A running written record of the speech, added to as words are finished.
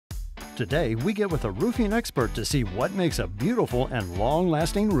Today, we get with a roofing expert to see what makes a beautiful and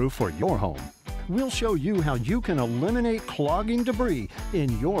long-lasting roof for your home. We'll show you how you can eliminate clogging debris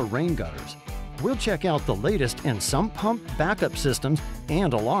in your rain gutters. We'll check out the latest in sump pump backup systems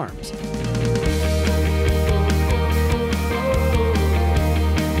and alarms.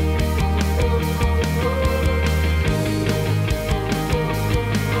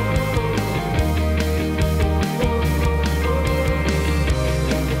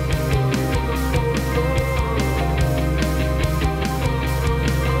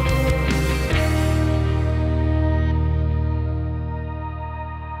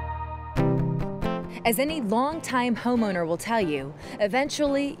 As any longtime homeowner will tell you,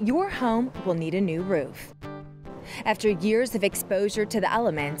 eventually your home will need a new roof. After years of exposure to the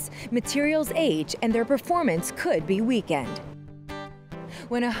elements, materials age and their performance could be weakened.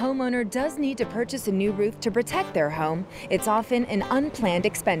 When a homeowner does need to purchase a new roof to protect their home, it's often an unplanned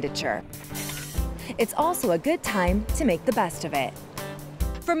expenditure. It's also a good time to make the best of it.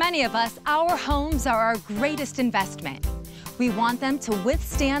 For many of us, our homes are our greatest investment. We want them to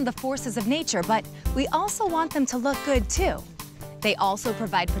withstand the forces of nature, but we also want them to look good too. They also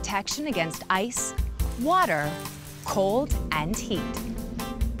provide protection against ice, water, cold, and heat.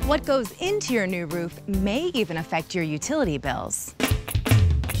 What goes into your new roof may even affect your utility bills.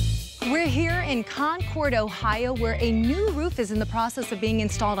 We're here in Concord, Ohio, where a new roof is in the process of being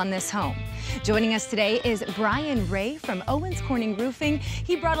installed on this home. Joining us today is Brian Ray from Owens Corning Roofing.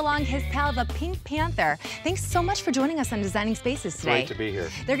 He brought along his pal, the Pink Panther. Thanks so much for joining us on Designing Spaces today. Great to be here.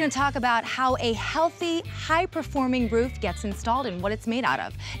 They're going to talk about how a healthy, high-performing roof gets installed and what it's made out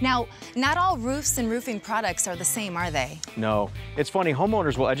of. Now, not all roofs and roofing products are the same, are they? No. It's funny,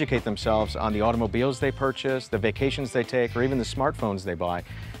 homeowners will educate themselves on the automobiles they purchase, the vacations they take, or even the smartphones they buy.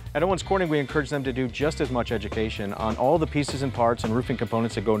 At Owens Corning, we encourage them to do just as much education on all the pieces and parts and roofing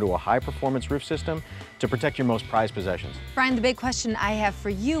components that go into a high-performance roof system to protect your most prized possessions. Brian, the big question I have for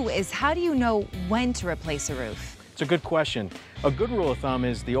you is how do you know when to replace a roof? It's a good question. A good rule of thumb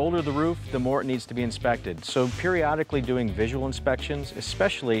is the older the roof, the more it needs to be inspected. So periodically doing visual inspections,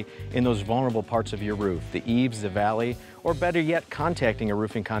 especially in those vulnerable parts of your roof, the eaves, the valley, or better yet, contacting a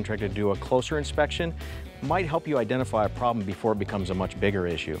roofing contractor to do a closer inspection might help you identify a problem before it becomes a much bigger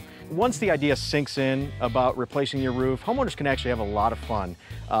issue. Once the idea sinks in about replacing your roof, homeowners can actually have a lot of fun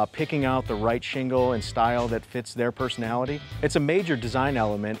picking out the right shingle and style that fits their personality. It's a major design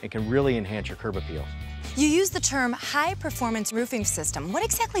element and can really enhance your curb appeal. You use the term high-performance roofing system. What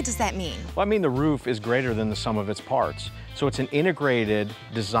exactly does that mean? Well, I mean the roof is greater than the sum of its parts. So it's an integrated,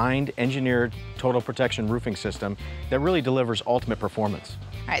 designed, engineered total protection roofing system that really delivers ultimate performance.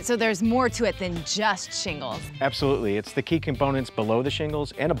 All right, so there's more to it than just shingles. Absolutely. It's the key components below the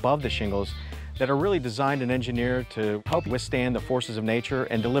shingles and above the shingles that are really designed and engineered to help withstand the forces of nature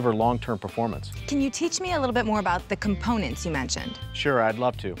and deliver long-term performance. Can you teach me a little bit more about the components you mentioned? Sure, I'd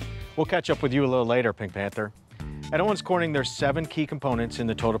love to. We'll catch up with you a little later, Pink Panther. At Owens Corning, there's 7 key components in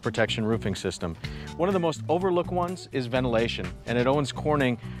the total protection roofing system. One of the most overlooked ones is ventilation. And at Owens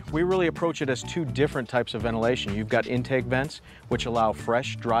Corning, we really approach it as 2 different types of ventilation. You've got intake vents, which allow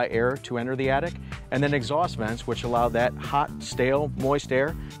fresh, dry air to enter the attic, and then exhaust vents, which allow that hot, stale, moist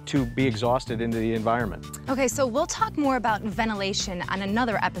air to be exhausted into the environment. Okay, so we'll talk more about ventilation on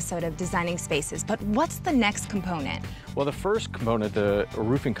another episode of Designing Spaces, but what's the next component? Well, the first component the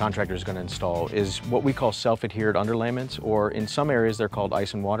roofing contractor is going to install is what we call self-adhered underlayments, or in some areas they're called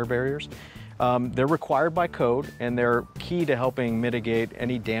ice and water barriers. They're required by code, and they're key to helping mitigate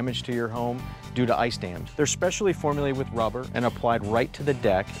any damage to your home due to ice dams. They're specially formulated with rubber and applied right to the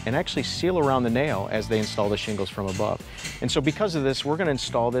deck and actually seal around the nail as they install the shingles from above. And so because of this, we're going to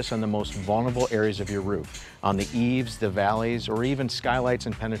install this on the most vulnerable areas of your roof, on the eaves, the valleys, or even skylights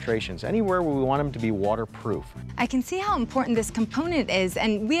and penetrations, anywhere where we want them to be waterproof. I can see how important this component is,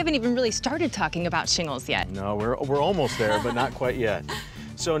 and we haven't even really started talking about shingles yet. No, we're almost there, but not quite yet.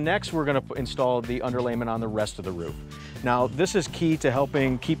 So next, we're going to install the underlayment on the rest of the roof. Now, this is key to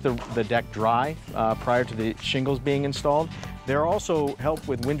helping keep the deck dry prior to the shingles being installed. They're also help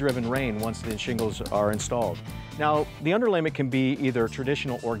with wind-driven rain once the shingles are installed. Now, the underlayment can be either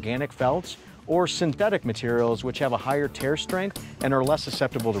traditional organic felts or synthetic materials which have a higher tear strength and are less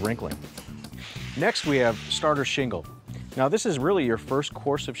susceptible to wrinkling. Next, we have starter shingle. Now, this is really your first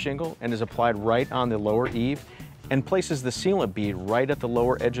course of shingle and is applied right on the lower eave and places the sealant bead right at the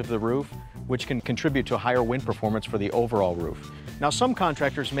lower edge of the roof, which can contribute to a higher wind performance for the overall roof. Now, some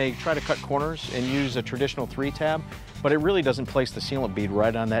contractors may try to cut corners and use a traditional 3-tab, but it really doesn't place the sealant bead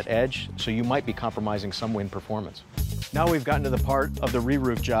right on that edge, so you might be compromising some wind performance. Now we've gotten to the part of the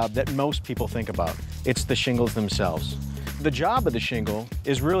re-roof job that most people think about. It's the shingles themselves. The job of the shingle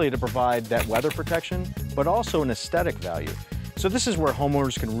is really to provide that weather protection, but also an aesthetic value. So this is where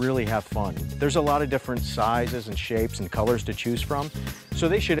homeowners can really have fun. There's a lot of different sizes and shapes and colors to choose from, so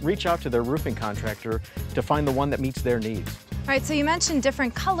they should reach out to their roofing contractor to find the one that meets their needs. All right, so you mentioned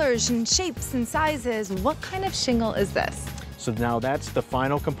different colors and shapes and sizes. What kind of shingle is this? So now that's the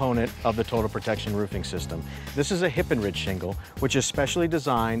final component of the Total Protection roofing system. This is a hip and ridge shingle, which is specially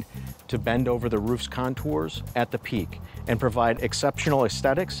designed to bend over the roof's contours at the peak and provide exceptional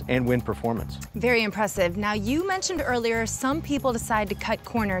aesthetics and wind performance. Very impressive. Now, you mentioned earlier some people decide to cut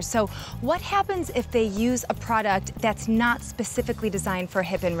corners. So what happens if they use a product that's not specifically designed for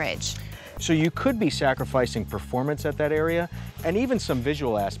hip and ridge? So you could be sacrificing performance at that area and even some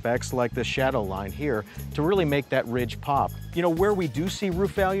visual aspects like the shadow line here to really make that ridge pop. You know, where we do see roof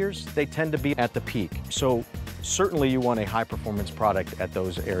failures, they tend to be at the peak. So certainly you want a high performance product at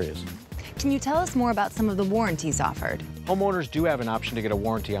those areas. Can you tell us more about some of the warranties offered? Homeowners do have an option to get a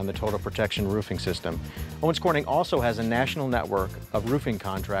warranty on the Total Protection roofing system. Owens Corning also has a national network of roofing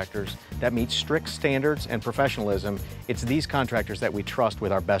contractors that meet strict standards and professionalism. It's these contractors that we trust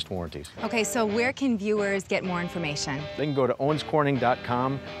with our best warranties. Okay, so where can viewers get more information? They can go to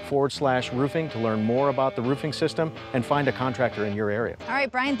owenscorning.com/roofing to learn more about the roofing system and find a contractor in your area. All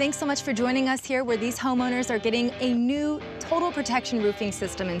right, Brian, thanks so much for joining us here where these homeowners are getting a new Total Protection roofing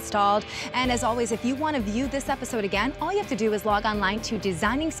system installed. And as always, if you want to view this episode again, all you have to do is log online to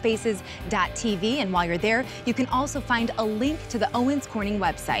designingspaces.tv. And while you're there, you can also find a link to the Owens Corning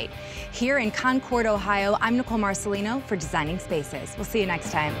website. Here in Concord, Ohio, I'm Nicole Marcelino for Designing Spaces. We'll see you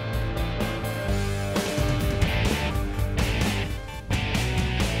next time.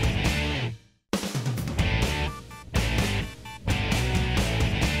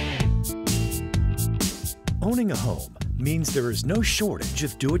 Owning a home means there is no shortage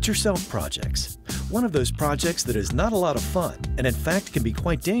of do-it-yourself projects. One of those projects that is not a lot of fun, and in fact can be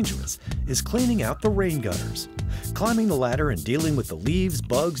quite dangerous, is cleaning out the rain gutters. Climbing the ladder and dealing with the leaves,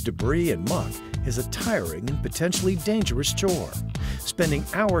 bugs, debris, and muck is a tiring and potentially dangerous chore. Spending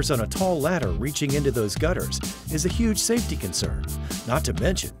hours on a tall ladder reaching into those gutters is a huge safety concern, not to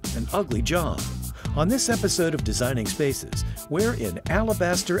mention an ugly job. On this episode of Designing Spaces, we're in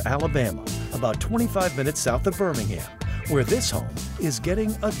Alabaster, Alabama, about 25 minutes south of Birmingham, where this home is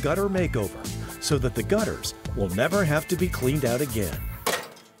getting a gutter makeover so that the gutters will never have to be cleaned out again.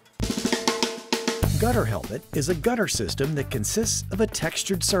 Gutter Helmet is a gutter system that consists of a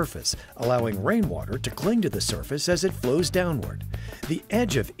textured surface, allowing rainwater to cling to the surface as it flows downward. The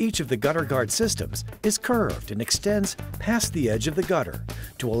edge of each of the gutter guard systems is curved and extends past the edge of the gutter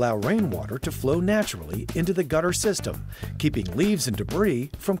to allow rainwater to flow naturally into the gutter system, keeping leaves and debris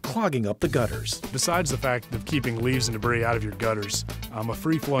from clogging up the gutters. Besides the fact of keeping leaves and debris out of your gutters, a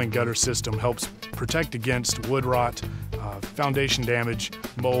free-flowing gutter system helps protect against wood rot, foundation damage,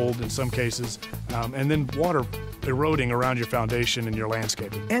 mold in some cases, and then water eroding around your foundation and your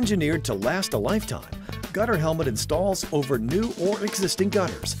landscaping. Engineered to last a lifetime, Gutter Helmet installs over new or existing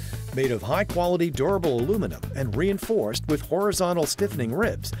gutters, made of high-quality durable aluminum and reinforced with horizontal stiffening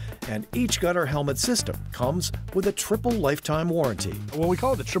ribs, and each Gutter Helmet system comes with a triple lifetime warranty. Well, we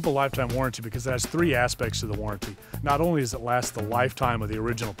call it the triple lifetime warranty because it has three aspects to the warranty. Not only does it last the lifetime of the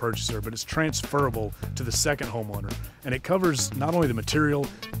original purchaser, but it's transferable to the second homeowner. And it covers not only the material,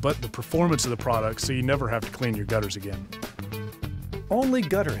 but the performance of the product, so you never have to clean your gutters again. Only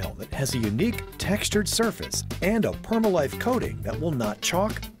Gutter Helmet has a unique textured surface and a Permalife coating that will not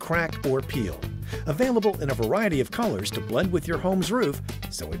chalk, crack, or peel. Available in a variety of colors to blend with your home's roof,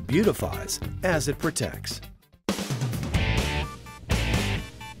 so it beautifies as it protects.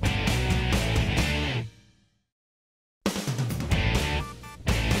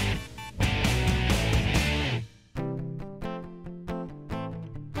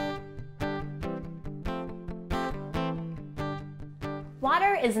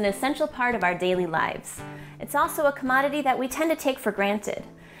 Water is an essential part of our daily lives. It's also a commodity that we tend to take for granted.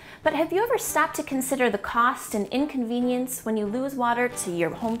 But have you ever stopped to consider the cost and inconvenience when you lose water to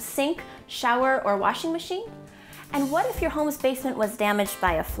your home sink, shower, or washing machine? And what if your home's basement was damaged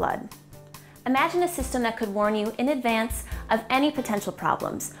by a flood? Imagine a system that could warn you in advance of any potential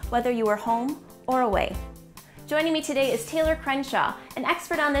problems, whether you were home or away. Joining me today is Taylor Crenshaw, an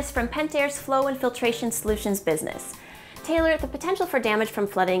expert on this from Pentair's Flow and Filtration Solutions business. Taylor, the potential for damage from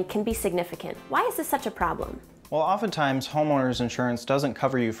flooding can be significant. Why is this such a problem? Well, oftentimes homeowners insurance doesn't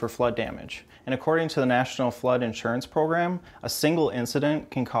cover you for flood damage. And according to the National Flood Insurance Program, a single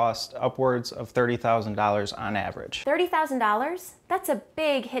incident can cost upwards of $30,000 on average. $30,000? That's a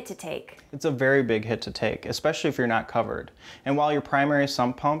big hit to take. It's a very big hit to take, especially if you're not covered. And while your primary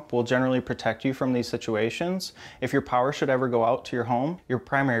sump pump will generally protect you from these situations, if your power should ever go out to your home, your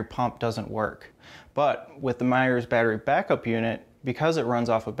primary pump doesn't work. But with the Myers battery backup unit, because it runs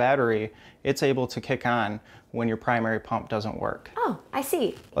off a battery, it's able to kick on when your primary pump doesn't work. Oh, I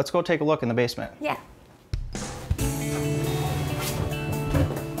see. Let's go take a look in the basement. Yeah.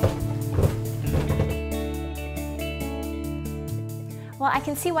 Well, I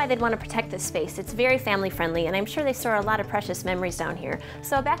can see why they'd want to protect this space. It's very family friendly, and I'm sure they store a lot of precious memories down here.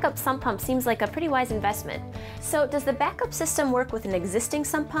 So a backup sump pump seems like a pretty wise investment. So does the backup system work with an existing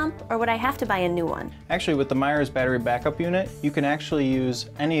sump pump, or would I have to buy a new one? Actually, with the Myers battery backup unit, you can actually use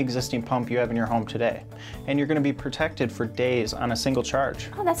any existing pump you have in your home today. And you're going to be protected for days on a single charge.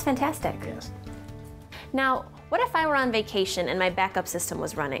 Oh, that's fantastic. Yes. Now, what if I were on vacation and my backup system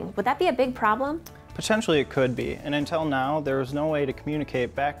was running? Would that be a big problem? Potentially it could be, and until now, there was no way to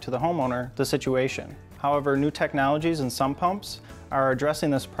communicate back to the homeowner the situation. However, new technologies and sump pumps are addressing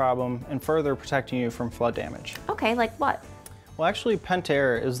this problem and further protecting you from flood damage. Okay, like what? Well, actually,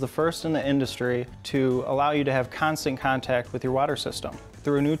 Pentair is the first in the industry to allow you to have constant contact with your water system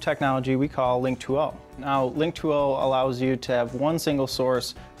through a new technology we call Link2O. Now, Link2O allows you to have one single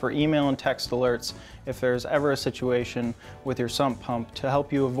source for email and text alerts if there's ever a situation with your sump pump to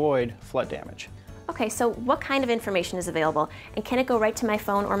help you avoid flood damage. Okay, so what kind of information is available? And can it go right to my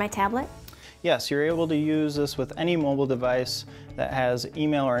phone or my tablet? Yes, you're able to use this with any mobile device that has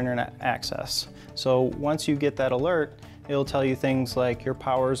email or internet access. So once you get that alert, it'll tell you things like your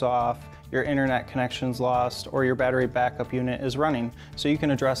power's off, your internet connection's lost, or your battery backup unit is running, so you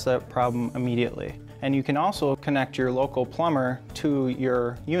can address that problem immediately. And you can also connect your local plumber to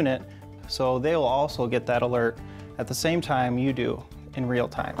your unit, so they'll also get that alert at the same time you do, in real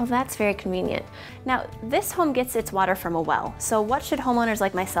time. Oh, that's very convenient. Now, this home gets its water from a well, so what should homeowners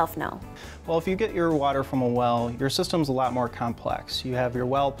like myself know? Well, if you get your water from a well, your system's a lot more complex. You have your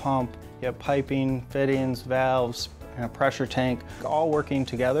well pump, you have piping, fittings, valves, and a pressure tank, all working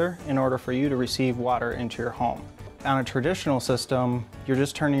together in order for you to receive water into your home. On a traditional system, you're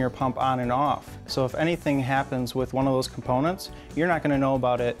just turning your pump on and off. So if anything happens with one of those components, you're not going to know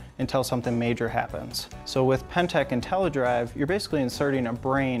about it until something major happens. So with Pentec IntelliDrive, you're basically inserting a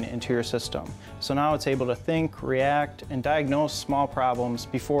brain into your system. So now it's able to think, react, and diagnose small problems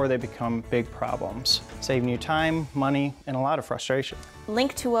before they become big problems, saving you time, money, and a lot of frustration.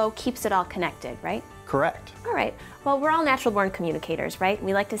 Link2O keeps it all connected, right? Correct. All right. Well, we're all natural-born communicators, right?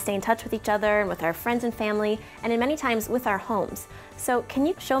 We like to stay in touch with each other and with our friends and family, and in many times with our homes. So can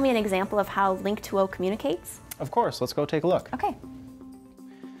you show me an example of how Link2O communicates? Of course. Let's go take a look. Okay.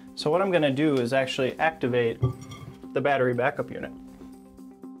 So what I'm going to do is actually activate the battery backup unit.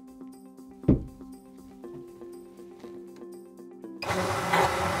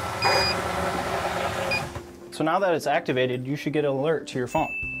 So now that it's activated, you should get an alert to your phone.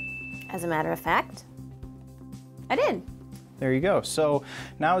 As a matter of fact, I did. There you go. So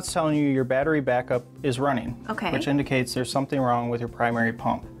now it's telling you your battery backup is running, Okay. which indicates there's something wrong with your primary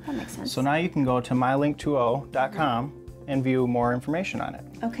pump. That makes sense. So now you can go to mylink2o.com and view more information on it.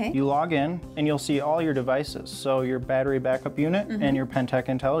 Okay. You log in and you'll see all your devices, so your battery backup unit and your Pentec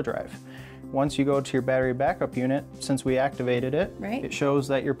IntelliDrive. Once you go to your battery backup unit, since we activated it, Right. it shows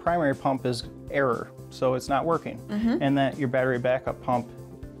that your primary pump is error, so it's not working, and that your battery backup pump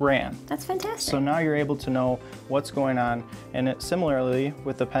ran. That's fantastic. So now you're able to know what's going on, and similarly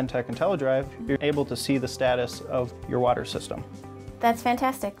with the Pentec IntelliDrive, you're able to see the status of your water system. That's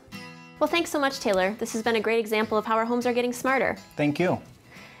fantastic. Well, thanks so much, Taylor. This has been a great example of how our homes are getting smarter. Thank you.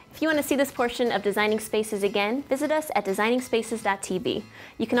 If you want to see this portion of Designing Spaces again, visit us at designingspaces.tv.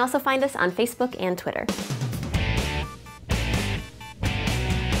 You can also find us on Facebook and Twitter.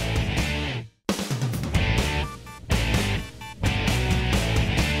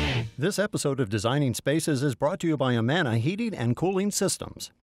 This episode of Designing Spaces is brought to you by Amana Heating and Cooling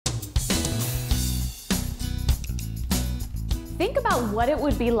Systems. Think about what it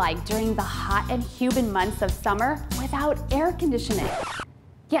would be like during the hot and humid months of summer without air conditioning.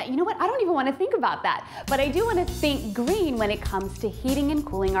 Yeah, you know what? I don't even want to think about that. But I do want to think green when it comes to heating and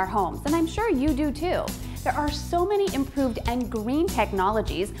cooling our homes, and I'm sure you do too. There are so many improved and green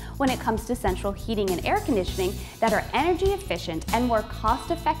technologies when it comes to central heating and air conditioning that are energy efficient and more cost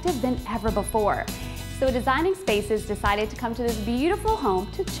effective than ever before. So Designing Spaces decided to come to this beautiful home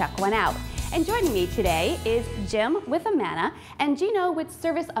to check one out. And joining me today is Jim with Amana and Gino with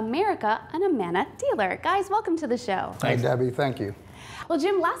Service America, an Amana dealer. Guys, welcome to the show. Hey, Debbie, thank you. Well,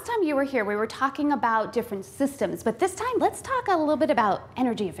 Jim, last time you were here, we were talking about different systems, but this time, let's talk a little bit about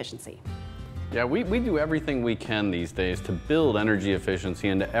energy efficiency. Yeah, we do everything we can these days to build energy efficiency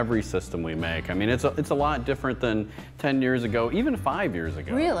into every system we make. I mean, it's a lot different than 10 years ago, even 5 years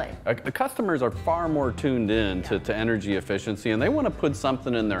ago. Really? Customers are far more tuned in to energy efficiency, and they want to put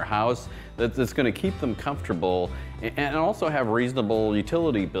something in their house that's going to keep them comfortable and also have reasonable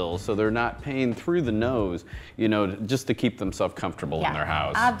utility bills, so they're not paying through the nose, you know, just to keep themselves comfortable in their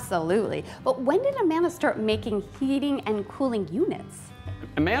house. Absolutely. But when did Amana start making heating and cooling units?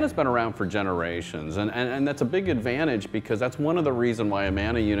 Amana's been around for generations, and that's a big advantage because that's one of the reasons why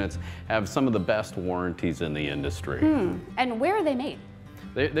Amana units have some of the best warranties in the industry. And where are they made?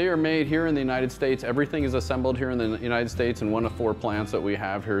 They are made here in the United States. Everything is assembled here in the United States in one of 4 plants that we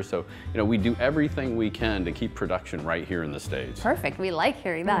have here. So, you know, we do everything we can to keep production right here in the States. Perfect. We like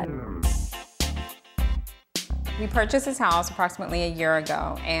hearing that. We purchased this house approximately a year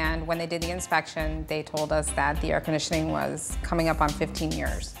ago, and when they did the inspection, they told us that the air conditioning was coming up on 15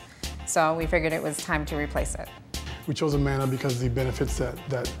 years. So we figured it was time to replace it. We chose Amana because of the benefits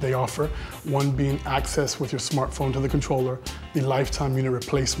that they offer. One being access with your smartphone to the controller, the lifetime unit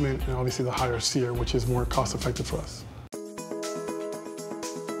replacement, and obviously the higher SEER, which is more cost effective for us.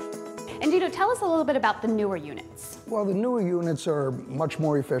 And Gino, tell us a little bit about the newer units. Well, the newer units are much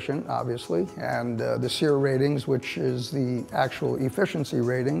more efficient, obviously, and the SEER ratings, which is the actual efficiency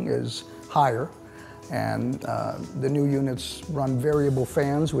rating, is higher. And the new units run variable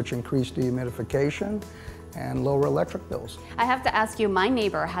fans, which increase dehumidification and lower electric bills. I have to ask you, my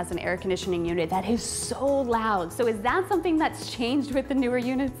neighbor has an air conditioning unit that is so loud. So is that something that's changed with the newer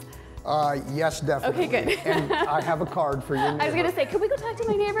units? Yes, definitely. Okay, good. And I have a card for you. I was gonna say, could we go talk to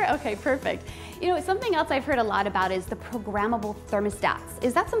my neighbor? Okay, perfect. You know, something else I've heard a lot about is the programmable thermostats.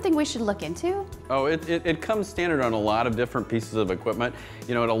 Is that something we should look into? Oh, it comes standard on a lot of different pieces of equipment.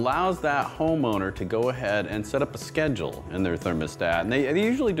 You know, it allows that homeowner to go ahead and set up a schedule in their thermostat. And they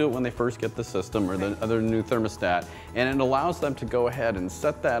usually do it when they first get the system or the other new thermostat. And it allows them to go ahead and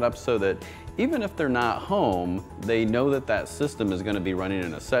set that up so that even if they're not home, they know that that system is going to be running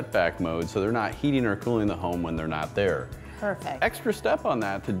in a setback mode, so they're not heating or cooling the home when they're not there. Perfect. Extra step on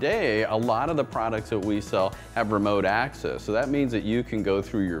that, today, a lot of the products that we sell have remote access. So that means that you can go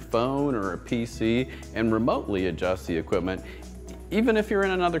through your phone or a PC and remotely adjust the equipment. Even if you're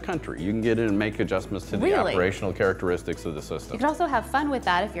in another country, you can get in and make adjustments to the operational characteristics of the system. You can also have fun with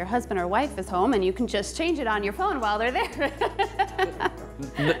that if your husband or wife is home and you can just change it on your phone while they're there.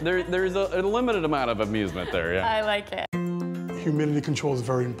 There's a limited amount of amusement there, yeah. I like it. Humidity control is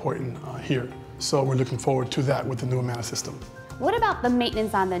very important here. So we're looking forward to that with the new Amana system. What about the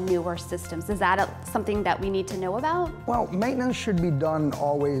maintenance on the newer systems? Is that something that we need to know about? Well, maintenance should be done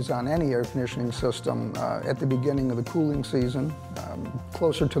always on any air conditioning system at the beginning of the cooling season,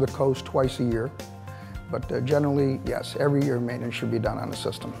 closer to the coast twice a year. But generally, yes, every year maintenance should be done on the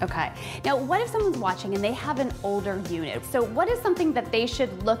system. Okay. Now, what if someone's watching and they have an older unit? So what is something that they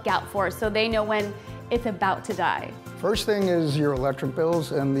should look out for so they know when it's about to die? First thing is your electric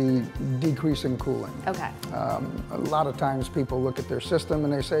bills and the decrease in cooling. Okay. A lot of times people look at their system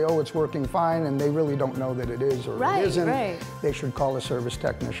and they say, oh, it's working fine, and they really don't know that it is or it isn't. Right. They should call a service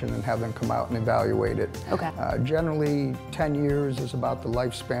technician and have them come out and evaluate it. Okay. Generally, 10 years is about the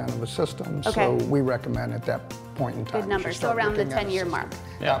lifespan of a system, so we recommend at that point in time. Good number, so around the 10-year mark.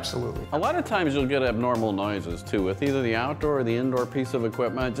 Yeah. Absolutely. A lot of times you'll get abnormal noises too with either the outdoor or the indoor piece of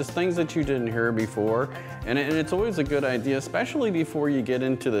equipment, just things that you didn't hear before. And it's always a good idea, especially before you get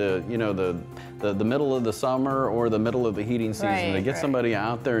into the, you know, the middle of the summer or the middle of the heating season, to get somebody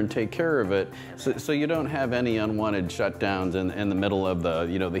out there and take care of it so you don't have any unwanted shutdowns in the middle of the,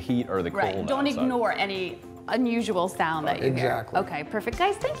 you know, the heat or the cold. Don't outside. ignore any unusual sound that you hear. Okay, perfect.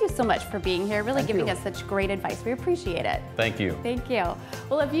 Guys, thank you so much for being here, really giving us such great advice. We appreciate it. Thank you. Thank you.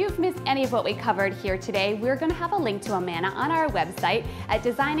 Well, if you've missed any of what we covered here today, we're going to have a link to Amana on our website at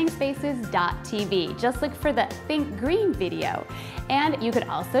designingspaces.tv. Just look for the Think Green video. And you can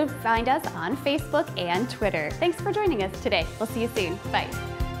also find us on Facebook and Twitter. Thanks for joining us today. We'll see you soon. Bye.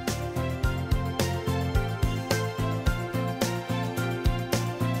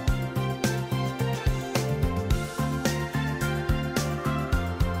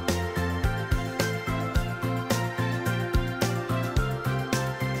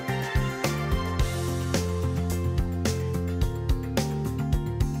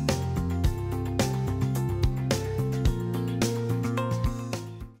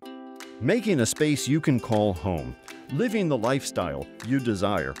 Making a space you can call home. living the lifestyle you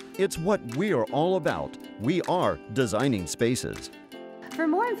desire. It's what we are all about. We are Designing Spaces. For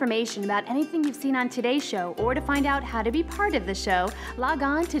more information about anything you've seen on today's show or to find out how to be part of the show, log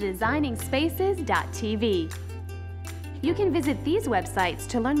on to designingspaces.tv. You can visit these websites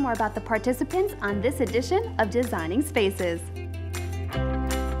to learn more about the participants on this edition of Designing Spaces.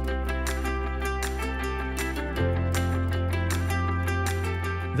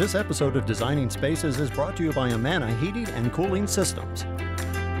 This episode of Designing Spaces is brought to you by Amana Heating and Cooling Systems.